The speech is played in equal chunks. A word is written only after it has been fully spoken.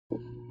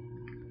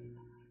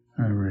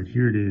Alright,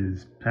 here it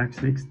is. Pack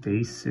 6,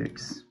 Day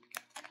 6.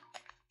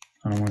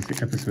 I don't want to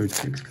say Episode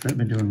 6 because I've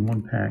been doing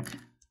one pack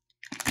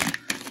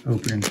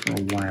openings for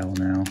a while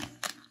now.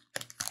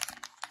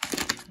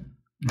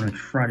 I'm going to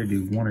try to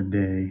do one a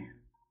day.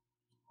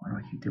 Why do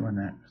I keep doing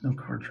that? There's no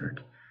card trick.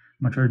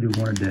 I'm going to try to do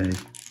one a day,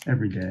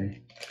 every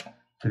day,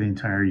 for the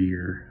entire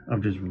year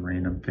of just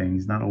random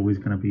things. Not always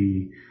going to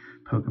be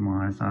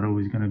Pokemon. It's not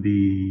always going to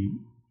be,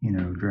 you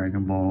know,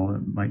 Dragon Ball.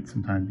 It might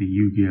sometimes be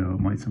Yu-Gi-Oh! It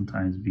might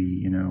sometimes be,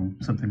 you know,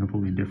 something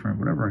completely different.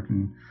 Whatever I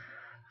can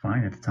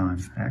find at the time,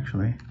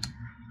 actually.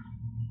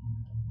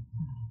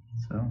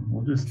 So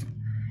we'll just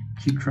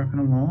keep trucking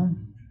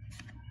along.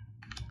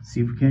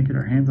 See if we can't get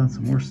our hands on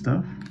some more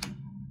stuff.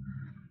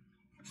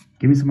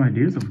 Give me some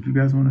ideas of what you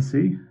guys want to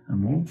see,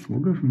 and we'll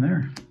go from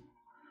there.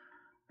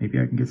 Maybe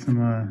I can get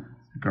some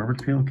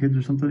Garbage Pail Kids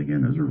or something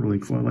again. Those are really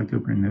cool. I liked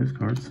opening those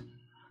cards.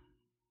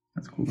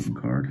 That's a cool looking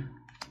card.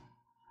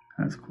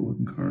 That's a cool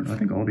looking card. I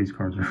think all these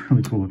cards are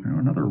really cool looking.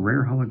 Another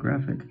rare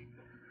holographic,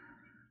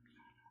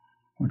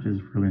 which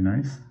is really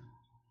nice.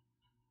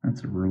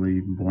 That's a really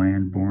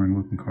bland, boring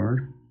looking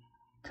card.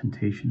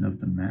 Temptation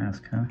of the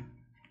Mask, huh?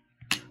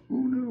 Oh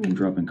no, I'm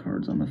dropping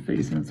cards on the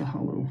face and it's a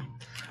hollow.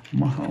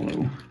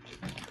 Mahalo.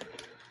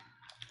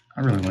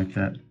 I really like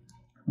that.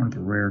 One of the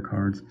rare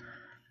cards.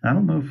 I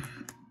don't know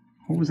if...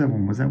 What was that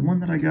one? Was that one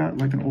that I got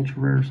like an ultra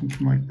rare or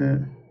something like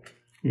that?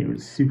 Yeah, it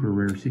was super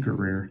rare, secret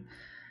rare.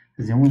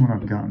 It's the only one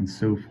I've gotten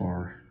so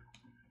far.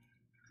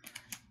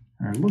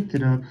 And I looked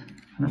it up.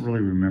 I don't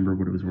really remember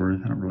what it was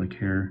worth. I don't really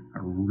care. I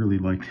really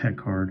like that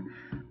card.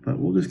 But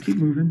we'll just keep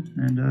moving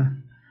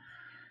and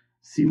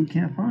see what we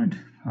can't find.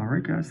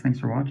 Alright guys, thanks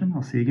for watching.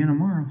 I'll see you again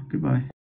tomorrow. Goodbye.